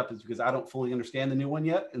our meetup is because I don't fully understand the new one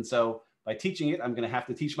yet. And so by teaching it, I'm going to have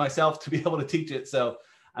to teach myself to be able to teach it. So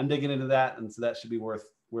I'm digging into that. And so that should be worth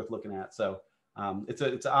looking at. So it's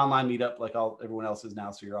an online meetup like everyone else is now.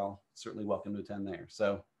 So you're all certainly welcome to attend there.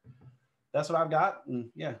 So that's what I've got. And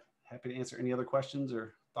yeah, happy to answer any other questions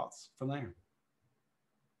or thoughts from there.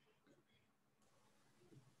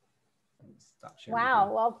 Stop sharing.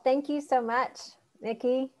 Wow. Well, thank you so much,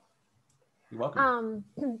 Mickey. You're welcome.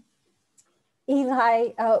 Eli,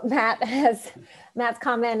 Matt's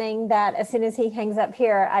commenting that as soon as he hangs up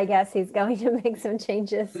here, I guess he's going to make some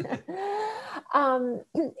changes.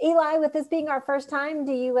 Eli, with this being our first time,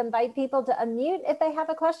 do you invite people to unmute if they have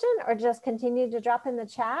a question or just continue to drop in the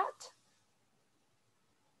chat?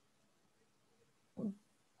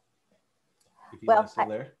 Well, still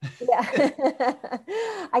there? Yeah,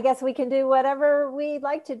 I guess we can do whatever we'd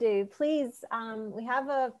like to do. Please, we have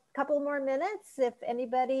a couple more minutes. If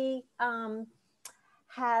anybody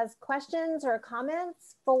has questions or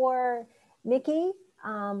comments for Mickey,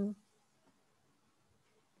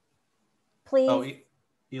 please. Oh,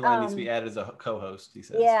 Eli needs to be added as a co-host, he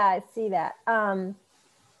says. Yeah, I see that.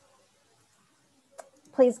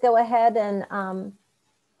 Please go ahead and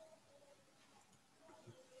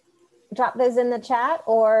drop those in the chat,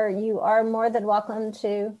 or you are more than welcome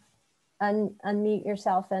to unmute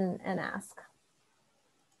yourself and ask.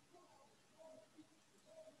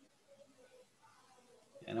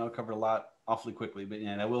 And I'll cover a lot awfully quickly, but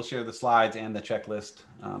yeah, I will share the slides and the checklist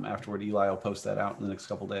afterward. Eli will post that out in the next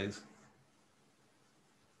couple of days.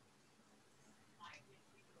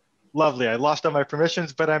 Lovely. I lost all my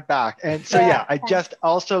permissions, but I'm back. And so, yeah, I just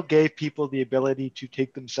also gave people the ability to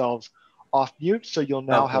take themselves off mute. So you'll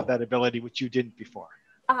now have that ability, which you didn't before.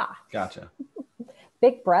 Ah, gotcha.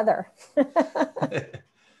 Big brother.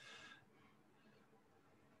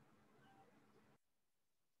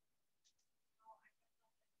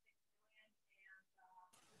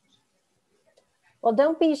 Well,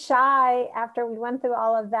 don't be shy after we went through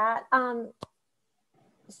all of that.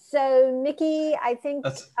 So Mickey, I think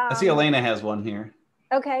I see Elena has one here.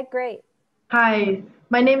 Okay, great. Hi,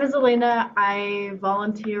 my name is Elena. I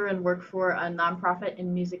volunteer and work for a nonprofit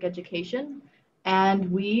in music education, and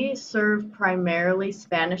we serve primarily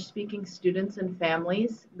Spanish-speaking students and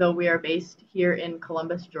families, though we are based here in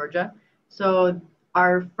Columbus, Georgia. So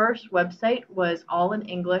our first website was all in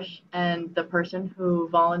English, and the person who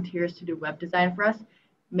volunteers to do web design for us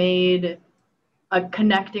made a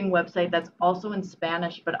connecting website that's also in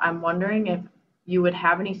Spanish, but I'm wondering if you would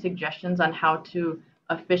have any suggestions on how to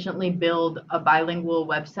efficiently build a bilingual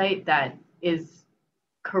website that is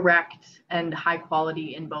correct and high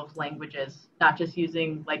quality in both languages, not just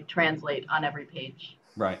using like translate on every page?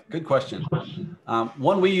 Right. Good question.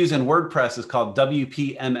 One we use in WordPress is called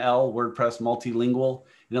WPML, WordPress Multilingual.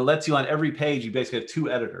 And it lets you on every page, you basically have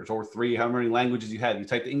 2 editors or 3, however many languages you have. You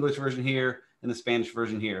type the English version here and the Spanish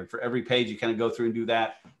version here. And for every page, you kind of go through and do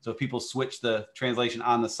that. So if people switch the translation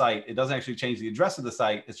on the site, it doesn't actually change the address of the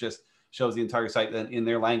site. It just shows the entire site in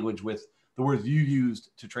their language with the words you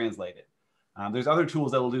used to translate it. There's other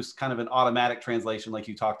tools that will do kind of an automatic translation like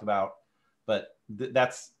you talked about, but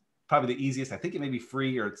that's probably the easiest. I think it may be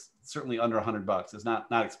free, or it's certainly under $100. It's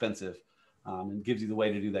not expensive, and gives you the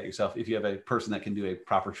way to do that yourself if you have a person that can do a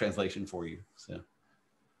proper translation for you. So,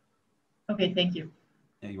 okay, thank you.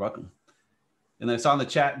 Yeah, you're welcome. And then I saw in the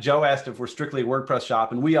chat, Joe asked if we're strictly a WordPress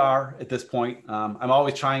shop, and we are at this point. I'm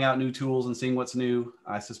always trying out new tools and seeing what's new.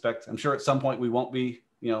 I'm sure at some point we won't be,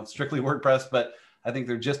 strictly WordPress, but I think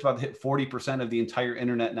they're just about to hit 40% of the entire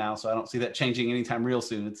internet now. So I don't see that changing anytime real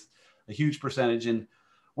soon. It's a huge percentage. And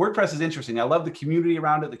WordPress is interesting. I love the community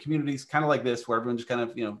around it. The community is kind of like this, where everyone just kind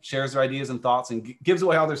of, shares their ideas and thoughts and gives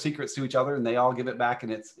away all their secrets to each other, and they all give it back,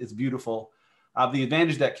 and it's beautiful. The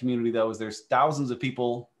advantage of that community, though, is there's thousands of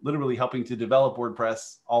people literally helping to develop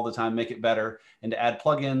WordPress all the time, make it better, and to add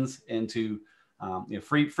plugins and to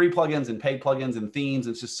free plugins and paid plugins and themes.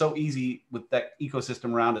 It's just so easy with that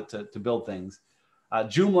ecosystem around it to build things.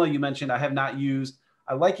 Joomla, you mentioned, I have not used.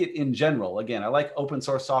 I like it in general. Again, I like open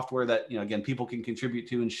source software that, again, people can contribute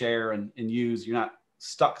to and share and use. You're not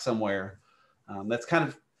stuck somewhere. That's kind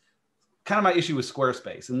of my issue with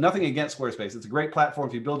Squarespace, and nothing against Squarespace. It's a great platform.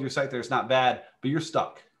 If you build your site there, it's not bad, but you're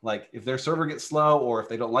stuck. Like if their server gets slow, or if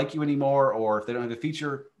they don't like you anymore, or if they don't have a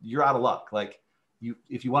feature, you're out of luck. Like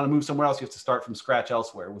if you want to move somewhere else, you have to start from scratch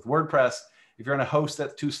elsewhere. With WordPress, if you're on a host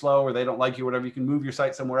that's too slow or they don't like you or whatever, you can move your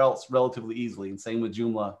site somewhere else relatively easily. And same with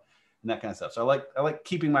Joomla and that kind of stuff. So I like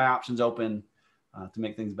keeping my options open to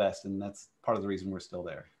make things best. And that's part of the reason we're still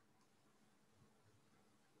there.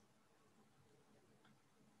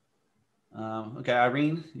 Okay,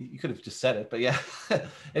 Irene, you could have just said it, but yeah.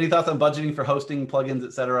 Any thoughts on budgeting for hosting, plugins,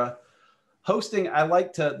 etc.? Hosting, I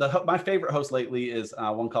like my favorite host lately is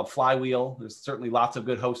one called Flywheel. There's certainly lots of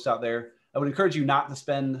good hosts out there. I would encourage you not to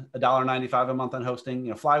spend $1.95 a month on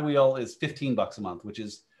hosting. Flywheel is $15 a month, which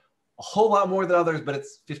is a whole lot more than others, but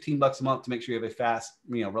it's $15 a month to make sure you have a fast,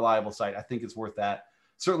 reliable site. I think it's worth that.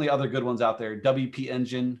 Certainly other good ones out there. WP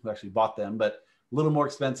Engine, who actually bought them, but a little more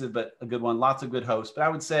expensive, but a good one. Lots of good hosts. But I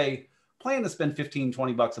would say plan to spend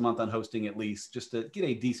 $15-20 a month on hosting at least, just to get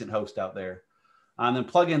a decent host out there. And then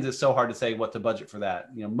plugins is so hard to say what to budget for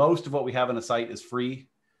that. Most of what we have on a site is free,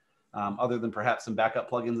 other than perhaps some backup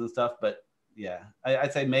plugins and stuff. But yeah,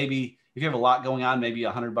 I'd say maybe if you have a lot going on, maybe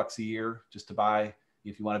 $100 a year just to buy,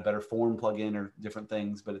 if you want a better form plugin or different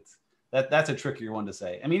things. But that's a trickier one to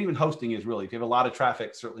say. I mean, even hosting is really, if you have a lot of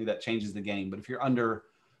traffic, certainly that changes the game. But if you're under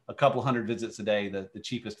a couple hundred visits a day, the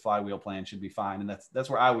cheapest Flywheel plan should be fine. And that's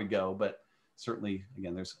where I would go. But certainly,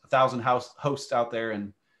 again, there's 1,000 hosts out there,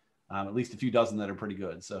 and at least a few dozen that are pretty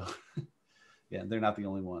good. So yeah, they're not the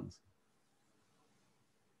only ones.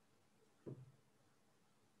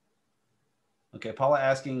 Okay, Paula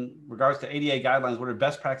asking, regards to ADA guidelines, what are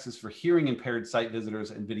best practices for hearing impaired site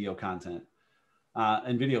visitors and video content?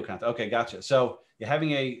 Okay, gotcha. So yeah,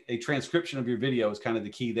 having a transcription of your video is kind of the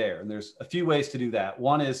key there. And there's a few ways to do that.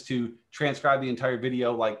 One is to transcribe the entire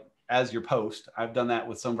video like as your post. I've done that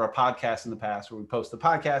with some of our podcasts in the past, where we post the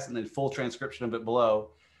podcast and then full transcription of it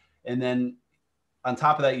below. And then on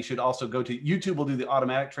top of that, you should also go to YouTube will do the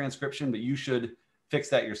automatic transcription, but you should fix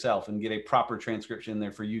that yourself and get a proper transcription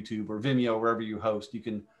there for YouTube or Vimeo, wherever you host. You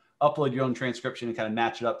can upload your own transcription and kind of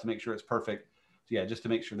match it up to make sure it's perfect. So yeah, just to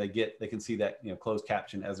make sure they can see that, closed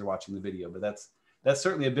caption as they're watching the video. But that's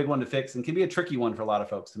certainly a big one to fix, and can be a tricky one for a lot of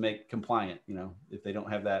folks to make compliant, if they don't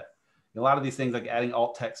have that. A lot of these things like adding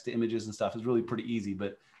alt text to images and stuff is really pretty easy,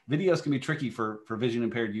 but videos can be tricky for vision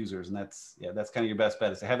impaired users. And that's kind of your best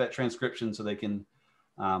bet, is to have that transcription so they can,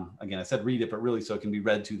 again, I said read it, but really so it can be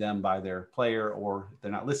read to them by their player, or if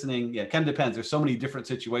they're not listening. Yeah, it kind of depends. There's so many different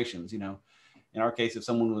situations, In our case, if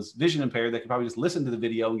someone was vision impaired, they could probably just listen to the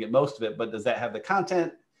video and get most of it, but does that have the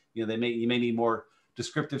content? You may need more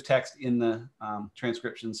descriptive text in the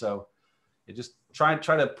transcription. So just try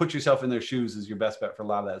to put yourself in their shoes is your best bet for a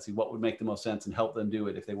lot of that. See what would make the most sense and help them do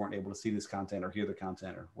it if they weren't able to see this content or hear the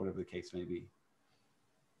content or whatever the case may be.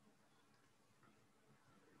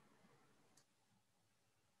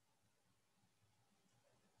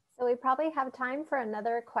 So we probably have time for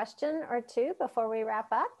another question or two before we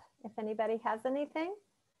wrap up, if anybody has anything.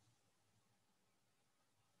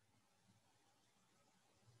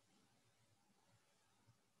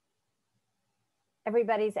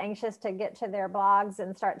 Everybody's anxious to get to their blogs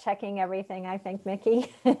and start checking everything, I think,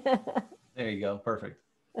 Mickey. There you go. Perfect.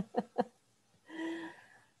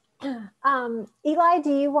 Eli,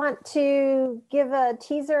 do you want to give a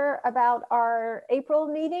teaser about our April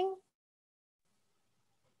meeting?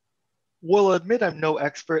 Will admit I'm no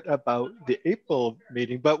expert about the April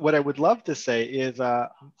meeting, but what I would love to say is I'm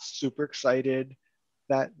super excited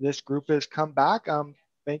that this group has come back.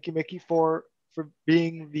 Thank you, Mickey, for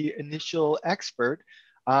being the initial expert.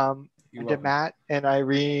 And to Matt and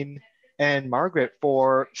Irene and Margaret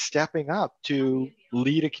for stepping up to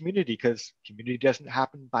lead a community, because community doesn't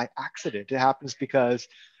happen by accident. It happens because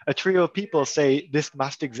a trio of people say this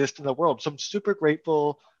must exist in the world. So I'm super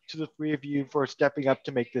grateful to the three of you for stepping up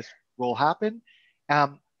to make this role happen.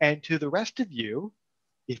 And to the rest of you,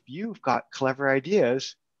 if you've got clever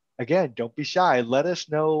ideas, again, don't be shy. Let us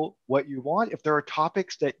know what you want. If there are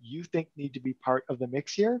topics that you think need to be part of the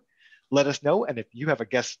mix here, let us know. And if you have a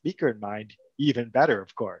guest speaker in mind, even better,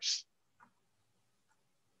 of course.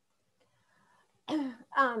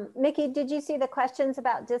 Mickey, did you see the questions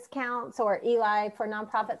about discounts, or Eli, for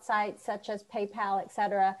nonprofit sites such as PayPal, et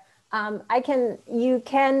cetera? You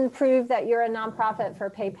can prove that you're a nonprofit for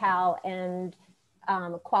PayPal and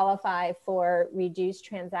qualify for reduced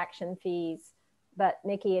transaction fees. But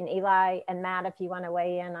Mickey and Eli and Matt, if you want to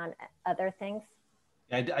weigh in on other things.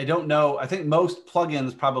 I don't know. I think most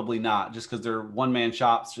plugins probably not, just because they're one-man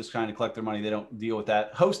shops just trying to collect their money. They don't deal with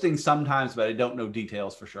that. Hosting sometimes, but I don't know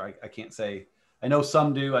details for sure. I can't say. I know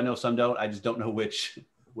some do. I know some don't. I just don't know which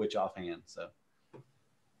offhand. So.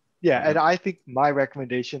 Yeah, and I think my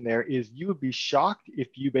recommendation there is you would be shocked if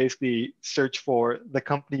you basically search for the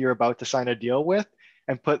company you're about to sign a deal with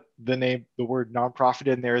and put the word nonprofit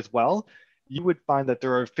in there as well. You would find that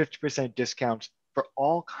there are 50% discounts for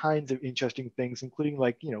all kinds of interesting things, including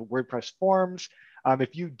WordPress forms.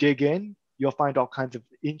 If you dig in, you'll find all kinds of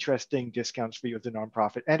interesting discounts for you as a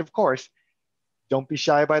nonprofit. And of course, don't be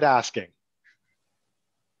shy about asking.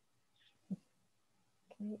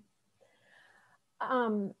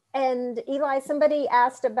 And Eli, somebody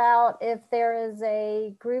asked about if there is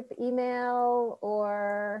a group email,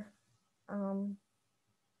 or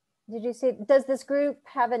did you see, does this group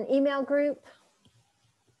have an email group?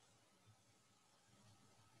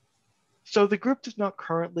 So the group does not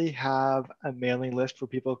currently have a mailing list where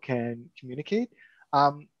people can communicate.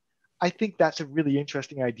 I think that's a really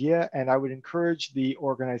interesting idea, and I would encourage the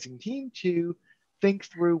organizing team to think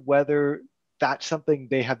through whether that's something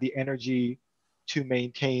they have the energy to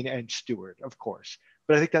maintain and steward, of course.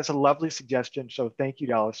 But I think that's a lovely suggestion, so thank you,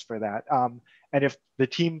 Dallas, for that. And if the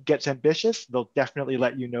team gets ambitious, they'll definitely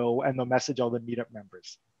let you know, and they'll message all the meetup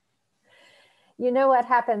members. You know what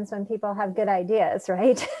happens when people have good ideas,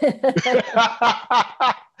 right?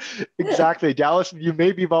 Exactly. Dallas, you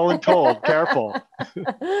may be voluntold. Careful.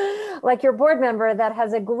 Like your board member that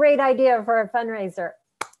has a great idea for a fundraiser.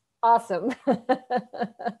 Awesome.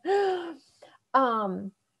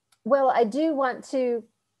 Well, I do want to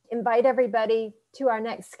invite everybody to our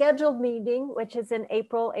next scheduled meeting, which is in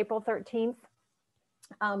April 13th.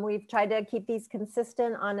 We've tried to keep these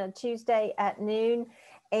consistent on a Tuesday at noon.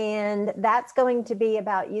 And that's going to be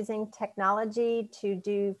about using technology to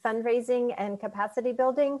do fundraising and capacity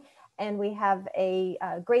building. And we have a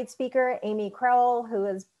great speaker, Amy Crowell, who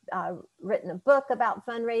has written a book about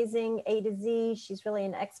fundraising A to Z. She's really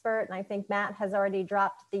an expert. And I think Matt has already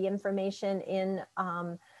dropped the information in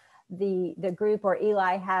the group, or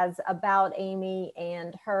Eli has, about Amy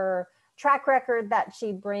and her track record that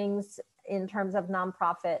she brings in terms of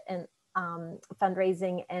nonprofit and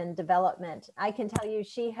fundraising and development. I can tell you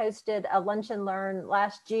she hosted a lunch and learn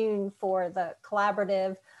last June for the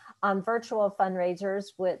collaborative on virtual fundraisers,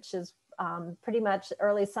 which is pretty much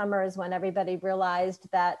early summer is when everybody realized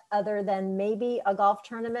that other than maybe a golf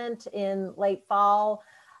tournament in late fall,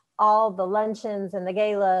 all the luncheons and the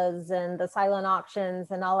galas and the silent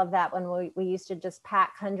auctions and all of that, when we used to just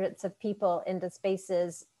pack hundreds of people into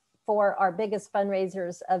spaces for our biggest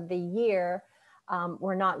fundraisers of the year,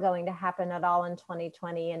 were not going to happen at all in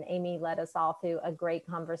 2020. And Amy led us all through a great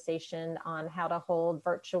conversation on how to hold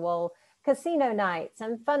virtual casino nights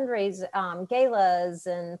and fundraise galas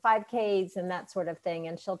and 5Ks and that sort of thing.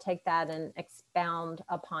 And she'll take that and expound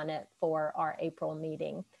upon it for our April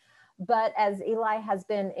meeting. But as Eli has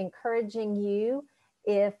been encouraging you,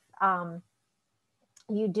 if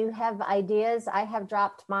you do have ideas, I have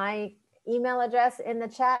dropped my email address in the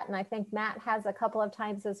chat, and I think Matt has a couple of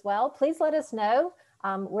times as well. Please let us know.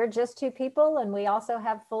 We're just two people, and we also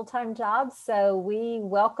have full-time jobs, so we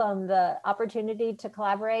welcome the opportunity to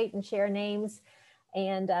collaborate and share names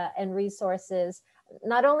and resources.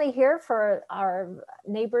 not only here for our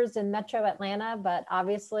neighbors in Metro Atlanta, but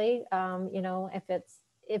obviously, you know,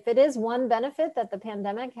 if it is one benefit that the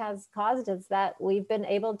pandemic has caused, is that we've been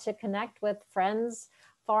able to connect with friends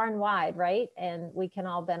far and wide, right? And we can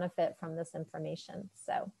all benefit from this information.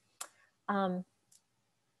 So,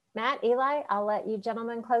 Matt, Eli, I'll let you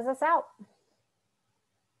gentlemen close us out.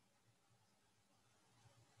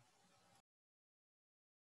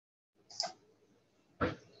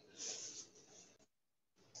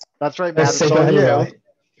 That's right, Matt. Say It's all bye, you.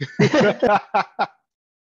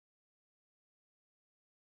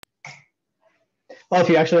 Well, if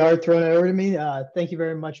you actually are throwing it over to me, thank you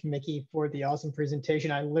very much, Mickey, for the awesome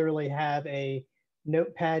presentation. I literally have a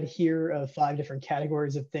notepad here of 5 different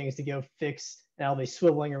categories of things to go fix, and I'll be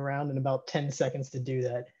swiveling around in about 10 seconds to do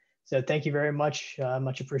that. So thank you very much.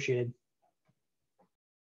 Much appreciated.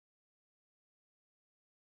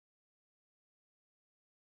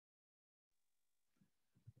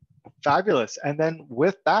 Fabulous. And then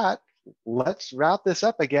with that, let's wrap this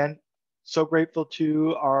up again. So grateful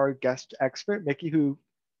to our guest expert, Mickey, who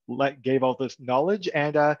gave all this knowledge,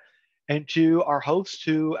 and to our hosts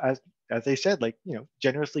who, as they said, like, you know,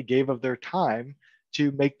 generously gave of their time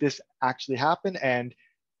to make this actually happen, and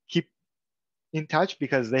keep in touch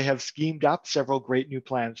because they have schemed up several great new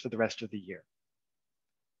plans for the rest of the year.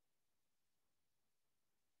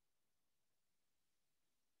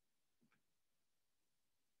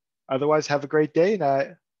 Otherwise, have a great day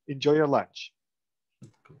and enjoy your lunch.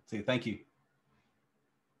 Cool. See you. Thank you.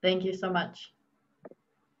 Thank you so much.